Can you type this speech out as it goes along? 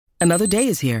Another day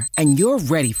is here, and you're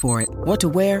ready for it. What to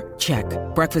wear? Check.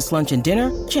 Breakfast, lunch, and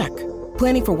dinner? Check.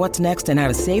 Planning for what's next and how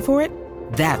to save for it?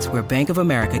 That's where Bank of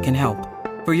America can help.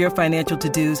 For your financial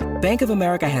to-dos, Bank of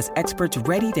America has experts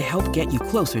ready to help get you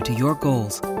closer to your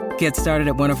goals. Get started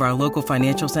at one of our local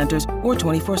financial centers or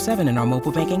 24/7 in our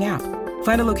mobile banking app.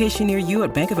 Find a location near you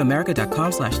at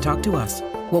bankofamerica.com/talktous.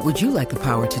 What would you like the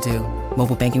power to do?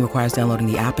 Mobile banking requires downloading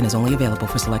the app and is only available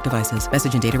for select devices.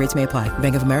 Message and data rates may apply.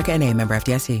 Bank of America N.A., member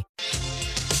FDIC.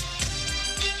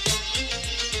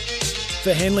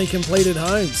 For Henley Completed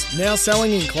Homes, now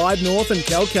selling in Clyde North and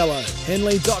Calchello.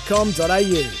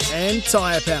 Henley.com.au and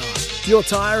Tyre Power, your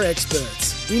tyre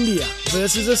experts. India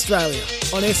versus Australia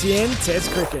on SEN Test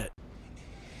Cricket.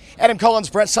 Adam Collins,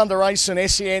 Brett Sundaresan,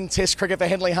 SEN Test Cricket for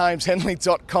Henley Homes,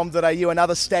 henley.com.au.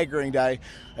 Another staggering day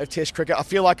of Test Cricket. I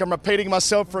feel like I'm repeating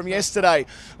myself from yesterday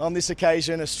on this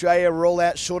occasion. Australia were all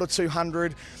out short of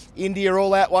 200. India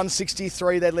all out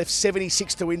 163. They left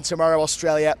 76 to win tomorrow,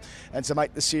 Australia, and to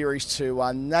make the series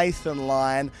to Nathan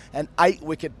Lyon, an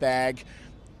 8-wicket bag.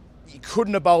 He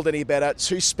couldn't have bowled any better.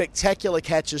 Two spectacular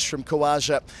catches from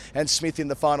Khawaja and Smith in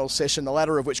the final session, the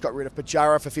latter of which got rid of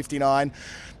Pujara for 59.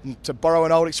 To borrow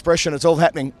an old expression, it's all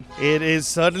happening. It is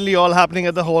certainly all happening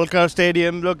at the Holkar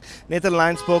Stadium. Look, Nathan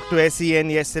Lyon spoke to SEN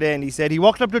yesterday and he said he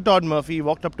walked up to Todd Murphy, he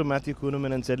walked up to Matthew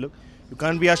Kuhneman and said, look, you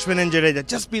can't be Ashwin and Jadeja.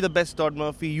 Just be the best Todd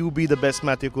Murphy. You be the best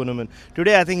Matthew Kuhneman.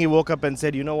 Today, I think he woke up and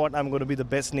said, you know what? I'm going to be the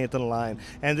best Nathan Lyon.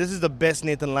 And this is the best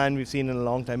Nathan Lyon we've seen in a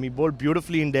long time. He bowled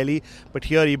beautifully in Delhi, but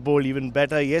here he bowled even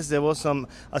better. Yes, there was some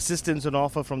assistance on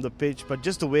offer from the pitch, but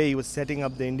just the way he was setting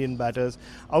up the Indian batters,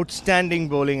 outstanding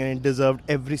bowling, and he deserved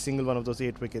every single one of those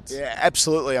 8 wickets. Yeah,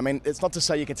 absolutely. I mean, it's not to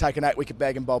say you can take an 8-wicket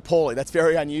bag and bowl poorly. That's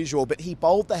very unusual, but he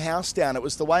bowled the house down. It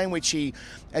was the way in which he,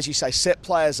 as you say, set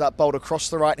players up, bowled across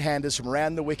the right-handers from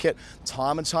around the wicket,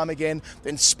 time and time again,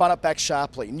 then spun it back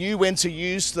sharply. Knew when to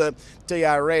use the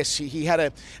DRS. He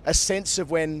had a sense of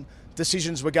when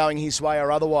decisions were going his way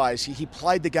or otherwise. He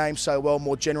played the game so well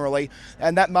more generally.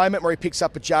 And that moment where he picks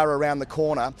up Pujara around the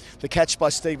corner, the catch by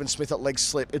Stephen Smith at leg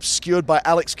slip, obscured by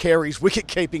Alex Carey's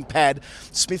wicket-keeping pad.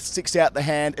 Smith sticks out the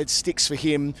hand. It sticks for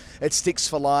him. It sticks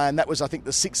for Lyon. That was, I think,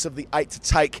 the 6th of the 8 to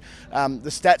take. The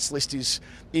stats list is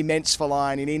immense for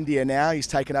Lyon in India now. He's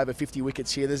taken over 50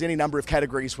 wickets here. There's any number of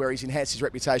categories where he's enhanced his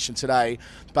reputation today.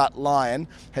 But Lyon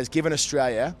has given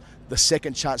Australia the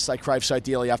second chance they crave so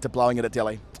dearly after blowing it at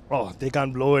Delhi. Oh, they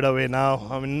can't blow it away now.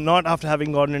 I mean, not after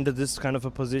having gotten into this kind of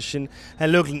a position.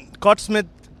 And look, Scott Smith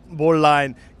bowled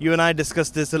Lyon. You and I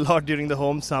discussed this a lot during the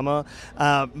home summer.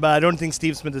 But I don't think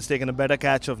Steve Smith has taken a better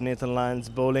catch of Nathan Lyon's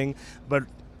bowling. But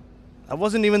that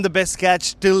wasn't even the best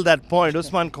catch till that point.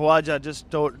 Usman Khawaja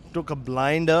just took a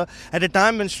blinder. At a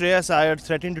time when Shreyas Iyer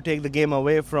threatened to take the game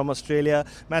away from Australia,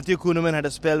 Matthew Kuhneman had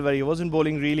a spell where he wasn't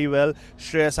bowling really well.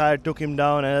 Shreyas Iyer took him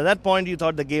down, and at that point you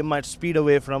thought the game might speed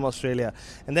away from Australia.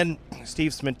 And then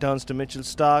Steve Smith turns to Mitchell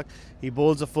Starc. He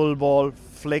bowls a full ball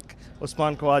flick.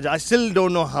 Usman Khawaja, I still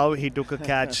don't know how he took a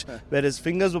catch where his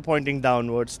fingers were pointing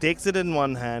downwards, takes it in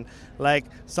one hand, like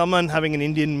someone having an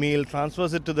Indian meal,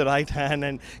 transfers it to the right hand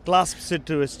and clasps it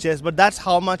to his chest. But that's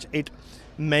how much it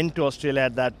meant to Australia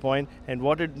at that point. And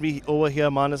what did we overhear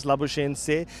Marnus Labuschagne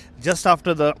say just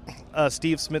after the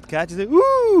Steve Smith catch? He said,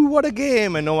 "Ooh, what a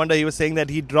game!" And no wonder he was saying that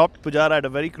he dropped Pujara at a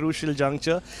very crucial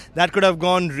juncture. That could have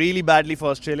gone really badly for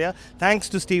Australia. Thanks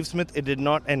to Steve Smith, it did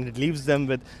not, and it leaves them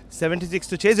with 76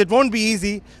 to chase. It won't be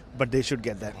easy, but they should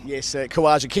get there. Yes,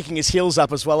 Khawaja kicking his heels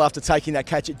up as well after taking that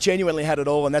catch. It genuinely had it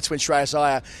all, and that's when Shreyas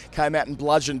Iyer came out and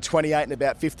bludgeoned 28 in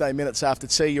about 15 minutes after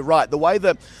tea. You're right. The way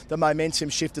the momentum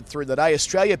shifted through the day,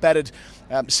 Australia batted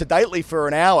sedately for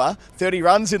an hour, 30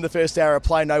 runs in the first hour of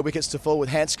play, no wickets to fall with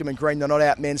Hanscom and Green, the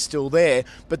not-out men still there.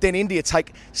 But then India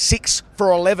take 6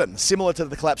 for 11, similar to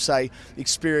the collapse they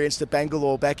experienced at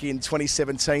Bangalore back in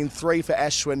 2017. 3 for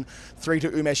Ashwin, 3 to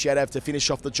Umesh Yadav to finish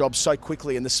off the job so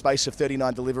quickly in the space of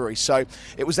 39 deliveries. So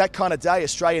it was that kind of day.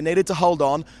 Australia needed to hold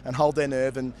on and hold their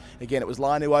nerve. And again, it was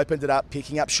Lyon who opened it up,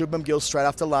 picking up Shubman Gill straight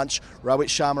after lunch, Rohit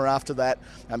Sharma after that.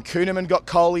 Kuhneman got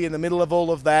Kohli in the middle of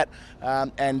all of that.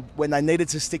 And when they needed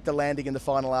to stick the landing in the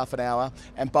final half an hour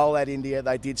and bowl out India,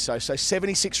 they did so. So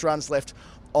 76 runs left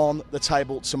on the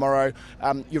table tomorrow.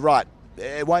 You're right.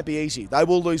 It won't be easy. They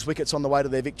will lose wickets on the way to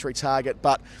their victory target,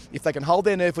 but if they can hold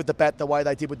their nerve with the bat the way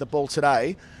they did with the ball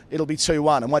today, it'll be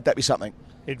 2-1, and won't that be something?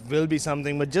 It will be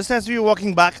something. But just as we were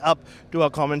walking back up to our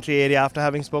commentary area after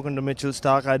having spoken to Mitchell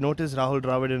Starc, I noticed Rahul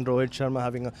Dravid and Rohit Sharma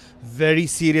having a very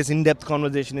serious, in-depth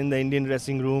conversation in the Indian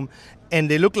dressing room. And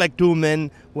they look like two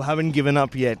men who haven't given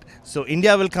up yet. So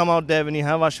India will come out there when you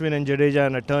have Ashwin and Jadeja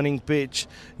on a turning pitch,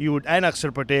 and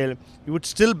Akshar Patel, you would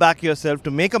still back yourself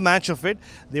to make a match of it.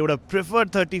 They would have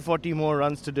preferred 30-40 more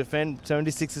runs to defend.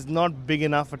 76 is not big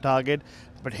enough a target.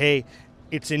 But hey,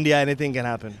 it's India, anything can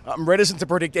happen. I'm reticent to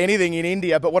predict anything in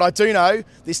India, but what I do know,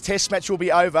 this test match will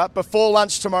be over before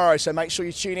lunch tomorrow, so make sure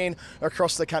you tune in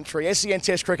across the country. SEN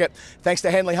Test Cricket, thanks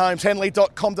to Henley Homes,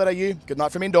 henley.com.au. Good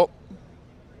night from indoor.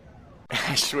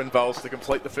 Ashwin bowls to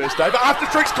complete the first over. After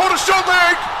tricks, caught a short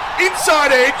leg,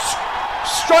 inside edge,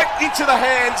 straight into the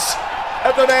hands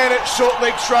of the man at short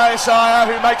leg, Shreyas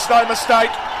Iyer, who makes no mistake.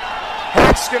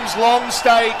 Hanscom's long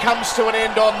stay comes to an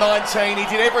end on 19. He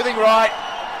did everything right,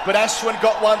 but Ashwin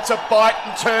got one to bite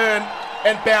and turn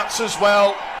and bounce as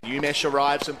well. Umesh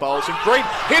arrives and bowls, and Green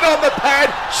hit on the pad,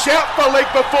 shout for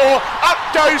leg before, up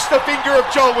goes the finger of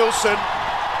Joel Wilson.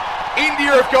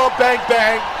 India have gone bang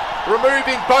bang,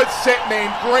 removing both set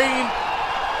men. Green,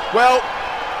 well,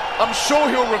 I'm sure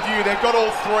he'll review. They've got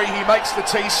all three. He makes the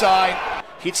T sign,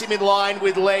 hits him in line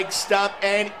with leg stump,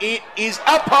 and it is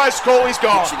umpire's call. He's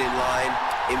gone. Pitching in line,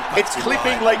 it's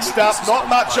clipping leg stump, not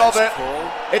much of it.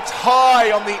 It's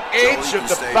high on the edge of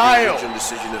the bail.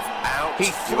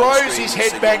 He throws his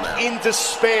head back in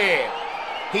despair.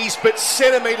 He's but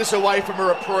centimetres away from a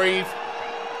reprieve.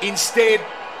 Instead,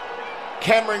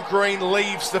 Cameron Green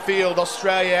leaves the field.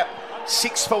 Australia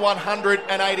 6 for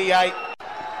 188.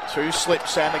 Two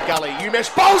slips down the gully.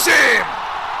 Umesh bowls him!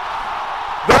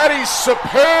 That is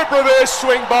superb reverse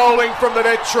swing bowling from the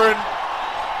veteran.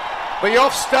 The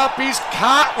off stump is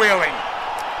cartwheeling.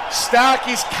 Starc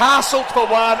is castled for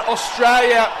one.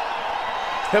 Australia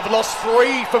have lost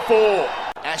 3 for 4.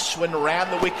 Ashwin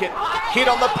round the wicket, hit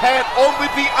on the pad, on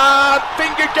with the arm,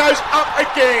 finger goes up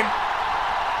again.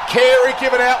 Carey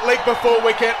given out leg before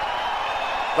wicket.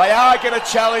 They are going to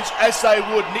challenge as they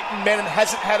would. Nitin Menon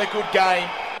hasn't had a good game.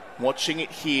 Watching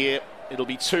it here, it'll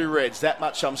be 2 reds, that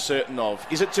much I'm certain of.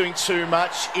 Is it doing too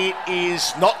much? It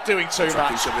is not doing too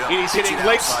much. It is hitting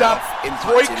leg stump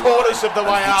 3/4 of the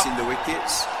way up.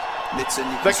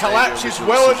 The collapse is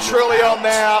well and truly on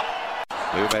now.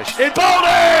 It bowled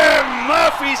him!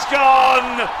 Murphy's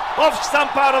gone! Off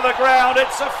stump out of the ground.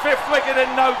 It's a 5th wicket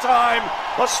in no time.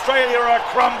 Australia are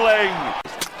crumbling.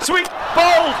 Sweet,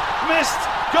 bowled, missed,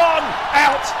 gone,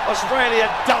 out. Australia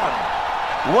done.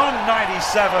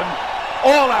 197,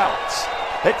 all out.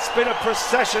 It's been a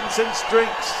procession since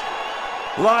drinks.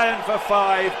 Lyon for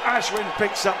 5, Ashwin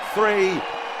picks up 3.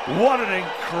 What an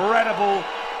incredible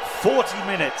 40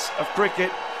 minutes of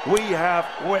cricket we have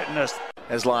witnessed.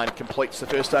 As Lyon completes the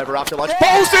first over after lunch,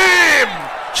 bowls him!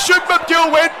 Shubman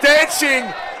Gill went dancing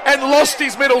and lost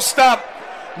his middle stump.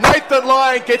 Nathan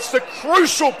Lyon gets the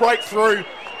crucial breakthrough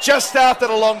just after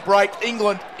the long break.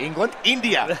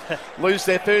 India lose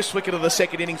their first wicket of the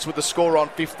second innings with the score on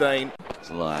 15.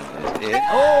 Lyon is in.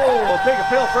 Oh, a big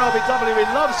appeal for LBW.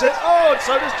 He loves it. Oh, and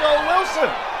so does Joel Wilson.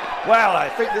 Well, I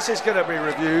think this is going to be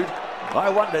reviewed. I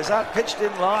wonder, is that pitched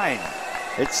in line?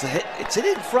 It's hit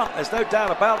in front, there's no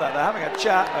doubt about that. They're having a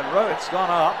chat and Rohit's gone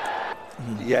up.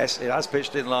 Yes, it has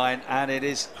pitched in line and it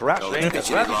is crashing.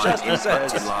 Pitching in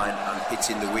line and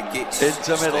hitting the wicket.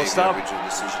 Into middle stump.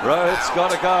 Rohit's got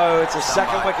to go. It's a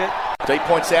second wicket. Deep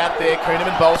points out there.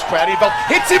 Kuhneman bowls, Crowdy bowls,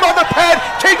 hits him on the pad,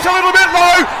 keeps a little bit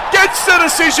low, gets the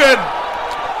decision.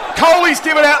 Kohli's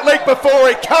given out leg before,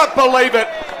 he can't believe it.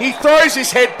 He throws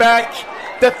his head back.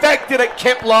 The fact that it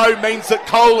kept low means that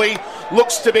Kohli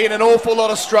looks to be in an awful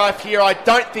lot of strife here. I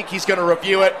don't think he's going to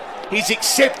review it. He's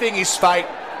accepting his fate.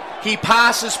 He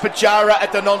passes Pujara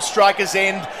at the non-striker's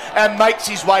end and makes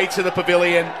his way to the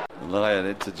pavilion. Lyon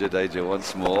into Jadeja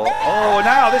once more. Oh,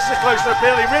 now this is close to the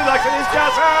appeal. He really likes it in his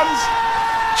jazz hands.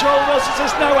 Joel Wilson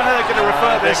says no one they're going to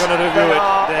refer this. They're going to review it.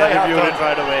 They're reviewing it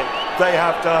right away. They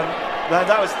have done.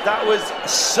 That was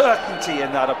certainty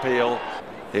in that appeal.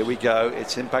 Here we go,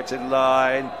 it's impacted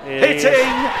line. Hitting!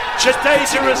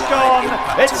 Jadeja has gone.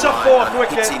 It's a 4th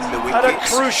wicket at a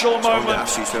crucial moment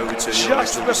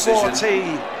just before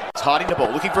tea. Hiding the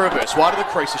ball, looking for a reverse, wide of the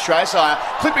crease, Shreyas Iyer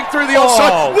clipping through the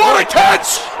onside. What a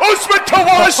catch! Usman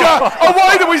Khawaja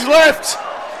away to his left.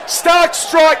 Starc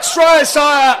strikes Shreyas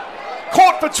Iyer,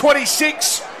 caught for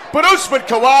 26, but Usman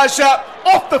Khawaja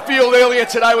off the field earlier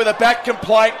today with a back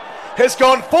complaint, has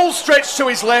gone full stretch to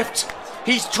his left.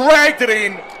 He's dragged it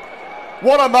in.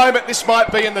 What a moment this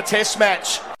might be in the test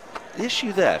match. The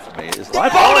issue there for me is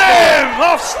bowled him!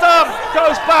 Off stump,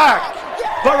 goes back.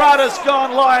 Bharata's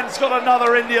gone, Lyon's got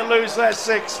another. India lose their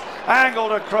 6.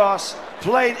 Angled across.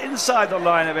 played inside the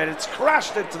line of it. It's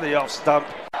crashed into the off stump.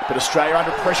 But Australia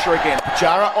under pressure again.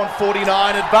 Pujara on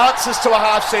 49, advances to a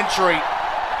half century.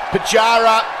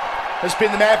 Pujara has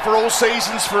been the man for all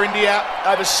seasons for India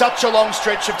over such a long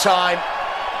stretch of time.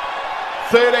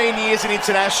 13 years in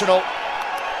international.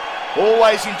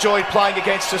 Always enjoyed playing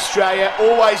against Australia.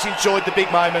 Always enjoyed the big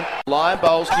moment. Lyon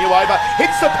bowls, new over.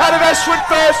 Hits the pad of Ashwin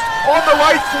first on the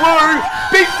way through.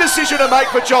 Big decision to make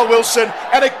for Joel Wilson.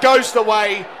 And it goes the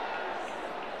way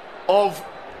of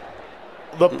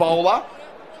the bowler.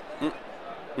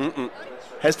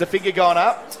 Has the figure gone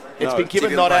up? It's been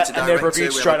given not out and they've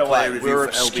reviewed straight away. We're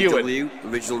obscured.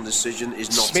 Original decision is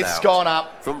not Smith's out. Gone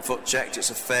up. Front foot checked. It's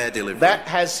a fair delivery. That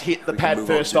has hit the pad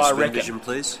first, I reckon. Vision,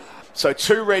 please. So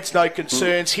 2 reds, no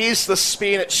concerns. Here's the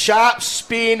spin. It's sharp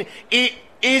spin. It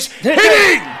is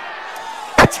hitting!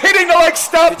 It's hitting the leg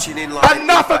stump.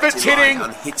 Enough of it's hitting.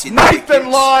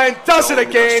 Nathan Lyon does it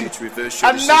again.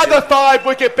 Another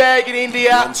 5-wicket bag in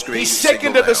India. He's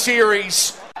second of the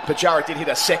series. Pujara did hit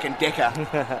a second decker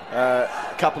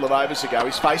a couple of overs ago.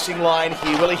 He's facing Lyon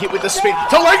here. Will he hit with the spin?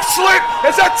 To leg slip!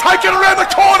 Is that taken around the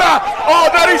corner? Oh,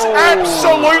 that is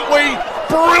absolutely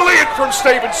brilliant from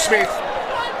Stephen Smith.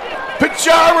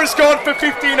 Pujara's gone for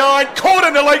 59, caught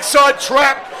in the leg side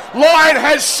trap. Lyon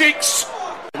has 6.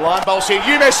 Line bowls here.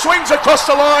 Umesh swings across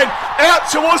the line, out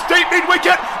towards deep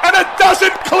mid-wicket, and it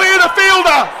doesn't clear the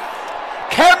fielder.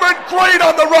 Cameron Green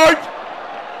on the rope.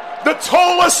 The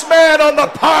tallest man on the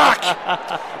park,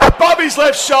 above his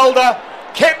left shoulder,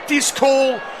 kept his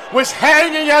cool, was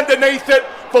hanging underneath it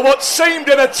for what seemed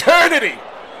an eternity,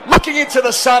 looking into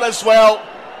the sun as well.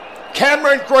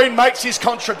 Cameron Green makes his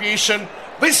contribution.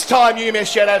 This time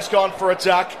Umesh Yadav's gone for a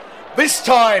duck. This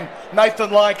time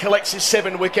Nathan Lyon collects his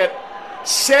 7 wicket.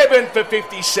 7 for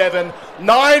 57,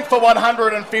 9 for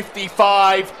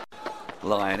 155.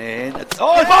 Lyon in.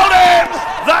 Oh, bowled!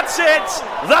 That's it!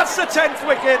 That's the 10th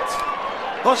wicket.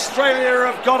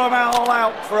 Australia have got them all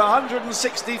out for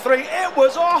 163. It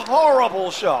was a horrible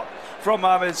shot from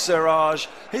Mohammad Siraj.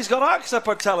 He's got Akshar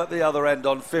Patel at the other end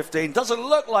on 15. Doesn't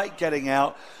look like getting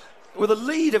out. With a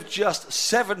lead of just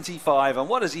 75, and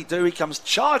what does he do? He comes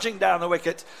charging down the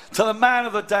wicket to the man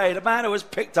of the day, the man who has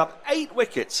picked up 8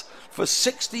 wickets for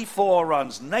 64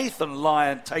 runs. Nathan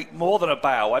Lyon, take more than a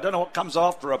bow. I don't know what comes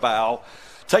after a bow.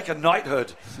 Take a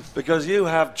knighthood, because you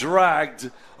have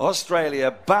dragged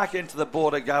Australia back into the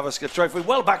Border Gavaskar Trophy,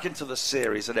 well back into the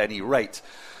series at any rate.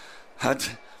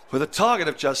 And with a target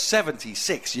of just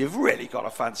 76, you've really got to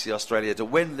fancy Australia to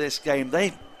win this game.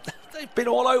 They've been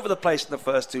all over the place in the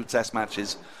first 2 test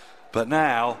matches, but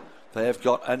now they have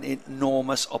got an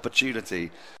enormous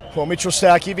opportunity. Well, Mitchell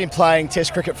Starc, you've been playing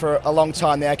Test cricket for a long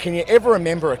time now. Can you ever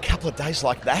remember a couple of days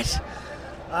like that?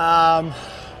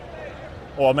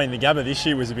 Well, I mean, the Gabba this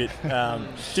year was a bit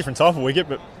different type of wicket,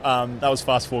 but that was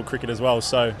fast forward cricket as well.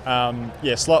 So,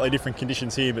 yeah, slightly different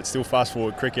conditions here, but still fast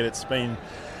forward cricket. It's been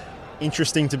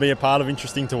interesting to be a part of,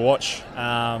 interesting to watch.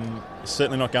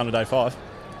 Certainly not going to day 5.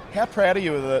 How proud are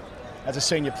you of the, as a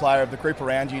senior player, of the group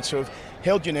around you to have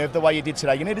held your nerve the way you did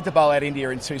today? You needed to bowl out India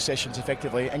in 2 sessions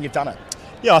effectively, and you've done it.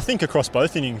 Yeah, I think across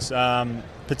both innings,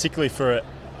 particularly for,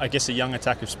 I guess, a young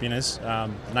attack of spinners.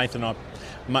 Nathan and I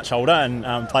much older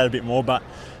and played a bit more, but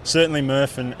certainly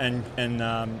Murph and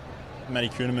Matty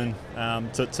Kuhnemann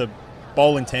to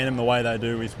bowl in tandem the way they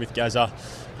do with Gazza,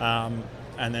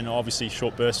 and then obviously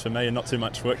short bursts for me and not too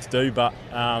much work to do, but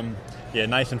yeah,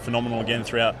 Nathan phenomenal again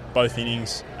throughout both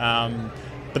innings,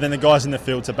 but then the guys in the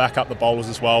field to back up the bowlers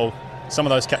as well. Some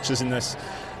of those catches in this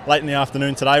late in the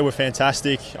afternoon today were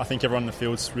fantastic. I think everyone in the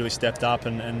field's really stepped up,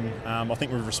 and I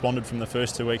think we've responded from the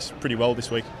first 2 weeks pretty well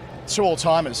this week. 2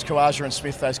 all-timers, Khawaja and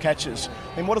Smith, those catches.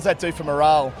 I mean, what does that do for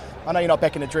morale? I know you're not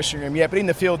back in the dressing room yet, but in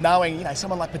the field, knowing,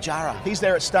 someone like Pujara, he's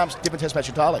there at stumps, different test match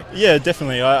entirely. Yeah,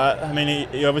 definitely. I mean,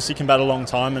 he obviously can bat a long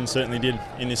time, and certainly did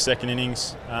in this second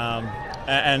innings.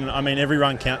 And I mean, every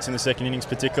run counts in the second innings,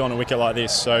 particularly on a wicket like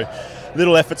this. So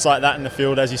little efforts like that in the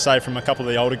field, as you say, from a couple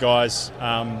of the older guys,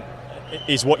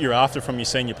 is what you're after from your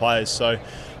senior players. So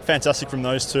fantastic from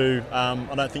those 2.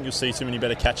 I don't think you'll see too many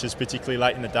better catches, particularly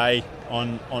late in the day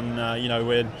on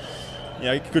where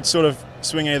it could sort of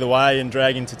swing either way and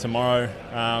drag into tomorrow.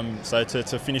 So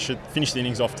to finish the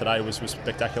innings off today was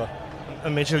spectacular.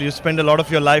 Mitchell, you spend a lot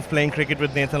of your life playing cricket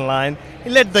with Nathan Lyon.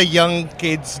 He let the young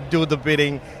kids do the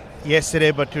bidding yesterday,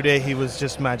 but today he was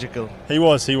just magical. He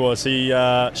was. He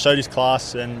showed his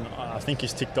class, and I think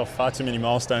he's ticked off far too many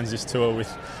milestones this tour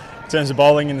with in terms of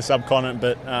bowling in the subcontinent,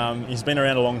 but he's been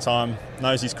around a long time,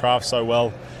 knows his craft so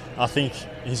well, I think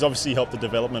he's obviously helped the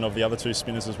development of the other two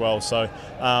spinners as well. So,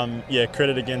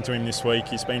 credit again to him this week.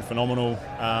 He's been phenomenal.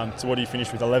 So what did he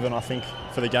finish with? 11, I think,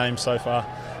 for the game so far.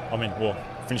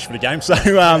 Finished for the game. So,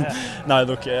 no,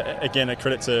 look, again, a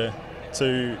credit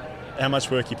to how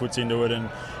much work he puts into it. And,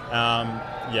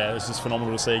 it was just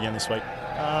phenomenal to see again this week.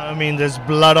 There's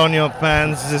blood on your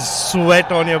pants, there's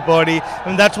sweat on your body.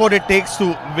 That's what it takes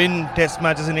to win test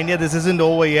matches in India. This isn't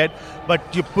over yet,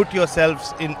 but you put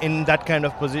yourselves in that kind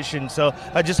of position. So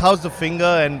just how's the finger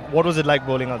and what was it like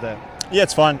bowling out there? Yeah,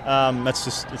 it's fine.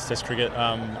 It's test cricket.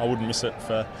 I wouldn't miss it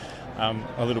for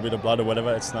a little bit of blood or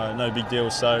whatever. It's no big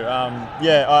deal. So,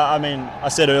 I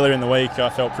said earlier in the week I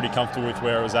felt pretty comfortable with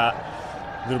where I was at.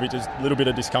 A little bit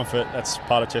of discomfort. That's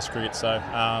part of test cricket. So,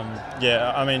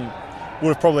 would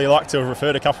have probably liked to have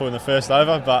referred a couple in the first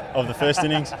over, but of the first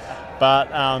innings. But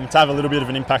to have a little bit of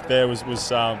an impact there was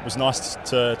nice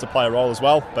to play a role as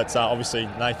well. But obviously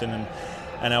Nathan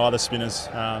and our other spinners,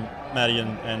 Matty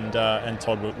and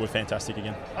Todd were fantastic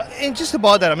again. And just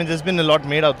about that, there's been a lot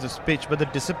made out of this pitch, but the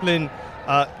discipline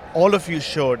all of you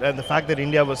showed, and the fact that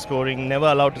India was scoring, never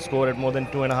allowed to score at more than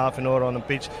 2.5 an over on a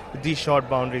pitch with these short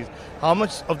boundaries. How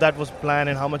much of that was planned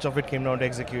and how much of it came down to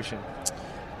execution?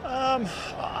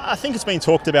 I think it's been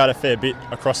talked about a fair bit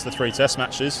across the 3 test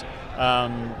matches.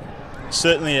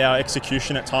 Certainly our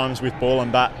execution at times with ball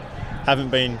and bat haven't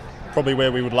been probably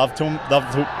where we would love them to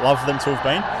have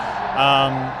been.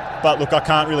 But look, I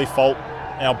can't really fault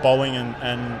our bowling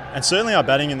and certainly our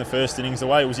batting in the first innings. The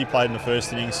way Uzi played in the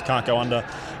first innings can't go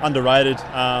underrated.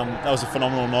 That was a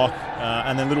phenomenal knock.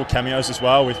 And then little cameos as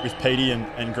well with Petey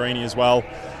and Greeny as well.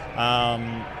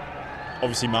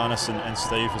 Obviously Marnus and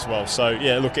Steve as well. So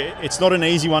yeah, look, it's not an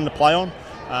easy one to play on.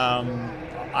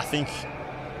 I think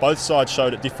both sides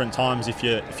showed at different times if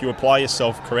you apply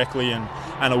yourself correctly and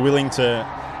are willing to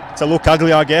look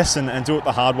ugly, I guess, and do it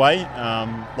the hard way,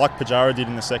 like Pujara did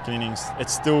in the second innings.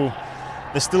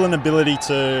 There's still an ability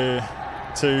to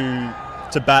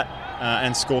bat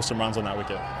and score some runs on that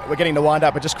wicket. We're getting to wind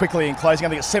up, but just quickly in closing, I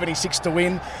think it's 76 to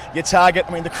win. Your target,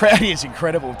 the crowd here is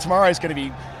incredible. Tomorrow's going to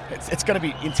be, it's going to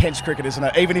be intense cricket, isn't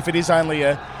it? Even if it is only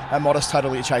a modest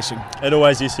total you're chasing. It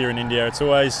always is here in India. It's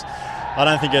always, I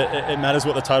don't think it matters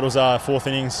what the totals are, 4th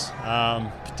innings,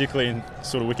 particularly in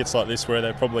sort of wickets like this where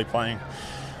they're probably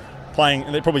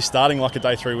they're probably starting like a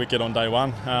day 3 wicket on day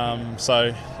 1.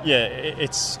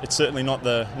 It's certainly not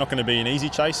going to be an easy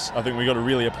chase. I think we've got to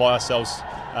really apply ourselves,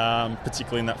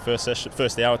 particularly in that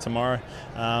first hour tomorrow.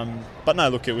 But no,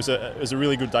 look, it was a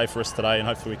really good day for us today, and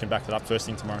hopefully we can back that up first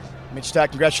thing tomorrow. Mitch Starc,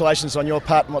 congratulations on your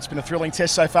part and what's been a thrilling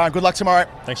test so far, and good luck tomorrow.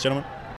 Thanks, gentlemen.